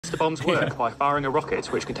The bombs work by firing a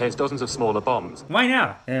rocket which contains dozens of smaller bombs. Why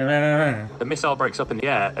now? The missile breaks up in the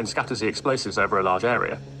air and scatters the explosives over a large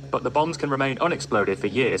area. But the bombs can remain unexploded for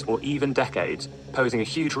years or even decades, posing a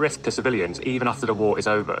huge risk to civilians even after the war is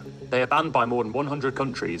over. They are banned by more than 100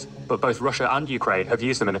 countries, but both Russia and Ukraine have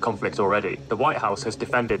used them in the conflict already. The White House has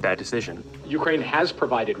defended their decision. Ukraine has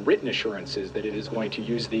provided written assurances that it is going to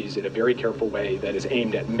use these in a very careful way that is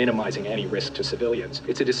aimed at minimizing any risk to civilians.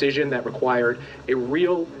 It's a decision that required a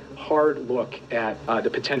real hard look at the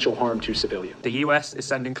potential harm to civilians. The US is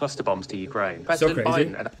sending cluster bombs to Ukraine. So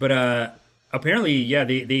crazy. But apparently, yeah,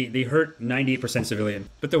 they hurt 98% civilian.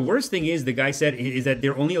 But the worst thing is, the guy said, is that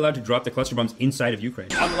they're only allowed to drop the cluster bombs inside of Ukraine.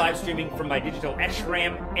 I'm live streaming from my digital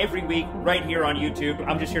ashram every week right here on YouTube.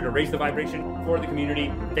 I'm just here to raise the vibration for the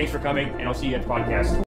community. Thanks for coming, and I'll see you at the podcast.